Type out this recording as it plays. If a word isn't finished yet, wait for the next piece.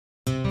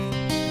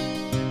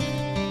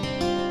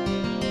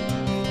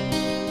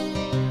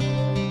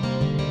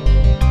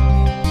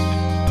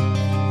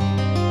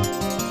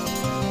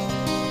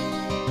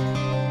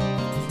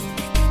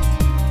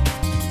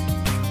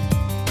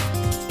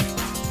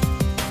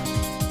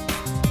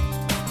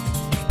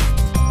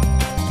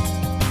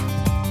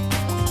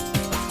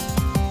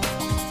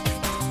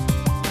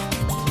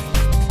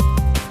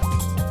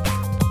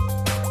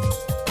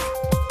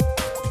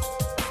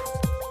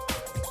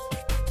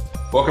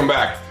Welcome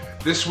back.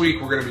 This week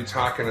we're going to be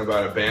talking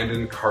about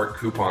abandoned cart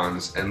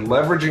coupons and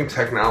leveraging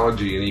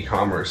technology in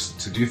e-commerce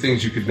to do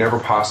things you could never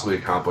possibly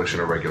accomplish in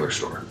a regular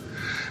store.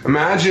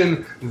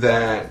 Imagine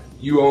that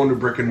you owned a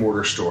brick and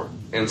mortar store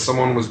and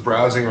someone was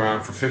browsing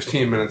around for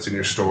 15 minutes in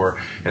your store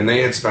and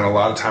they had spent a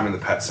lot of time in the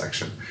pet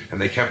section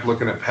and they kept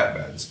looking at pet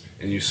beds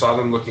and you saw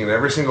them looking at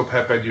every single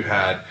pet bed you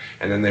had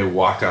and then they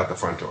walked out the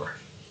front door.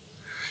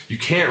 You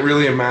can't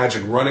really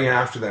imagine running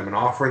after them and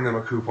offering them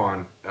a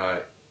coupon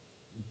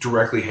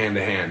directly hand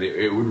to hand.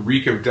 It would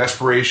reek of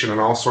desperation and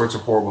all sorts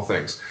of horrible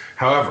things.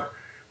 However,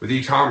 with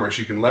e-commerce,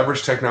 you can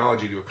leverage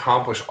technology to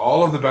accomplish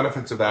all of the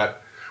benefits of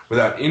that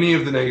without any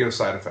of the negative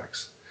side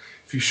effects.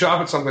 If you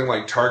shop at something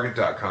like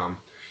Target.com,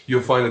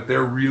 you'll find that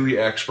they're really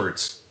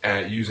experts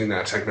at using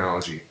that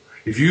technology.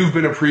 If you've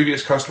been a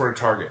previous customer at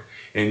Target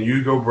and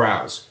you go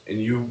browse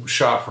and you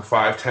shop for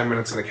 5-10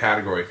 minutes in a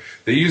category,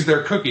 they use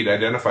their cookie to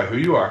identify who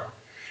you are.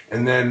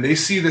 And then they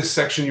see this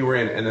section you were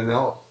in, and then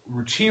they'll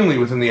routinely,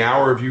 within the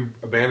hour of you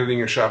abandoning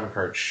your shopping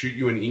cart, shoot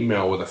you an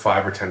email with a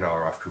 $5 or $10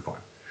 off coupon.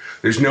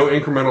 There's no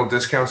incremental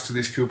discounts to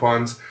these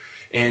coupons,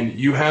 and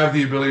you have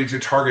the ability to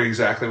target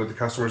exactly what the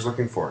customer is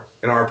looking for.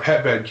 In our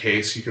pet bed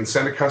case, you can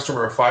send a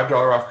customer a $5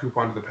 off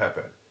coupon to the pet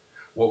bed.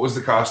 What was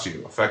the cost to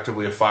you?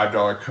 Effectively a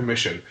 $5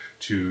 commission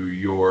to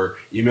your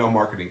email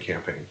marketing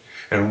campaign.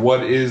 And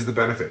what is the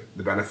benefit?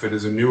 The benefit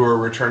is a newer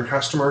return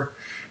customer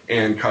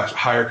and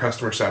higher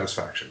customer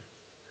satisfaction.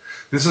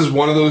 This is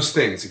one of those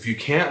things. If you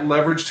can't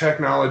leverage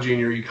technology in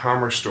your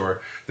e-commerce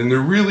store, then there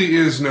really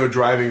is no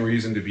driving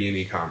reason to be in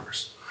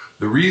e-commerce.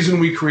 The reason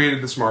we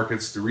created this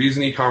markets, the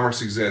reason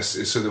e-commerce exists,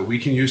 is so that we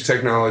can use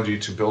technology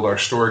to build our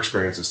store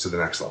experiences to the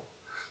next level.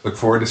 Look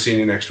forward to seeing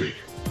you next week.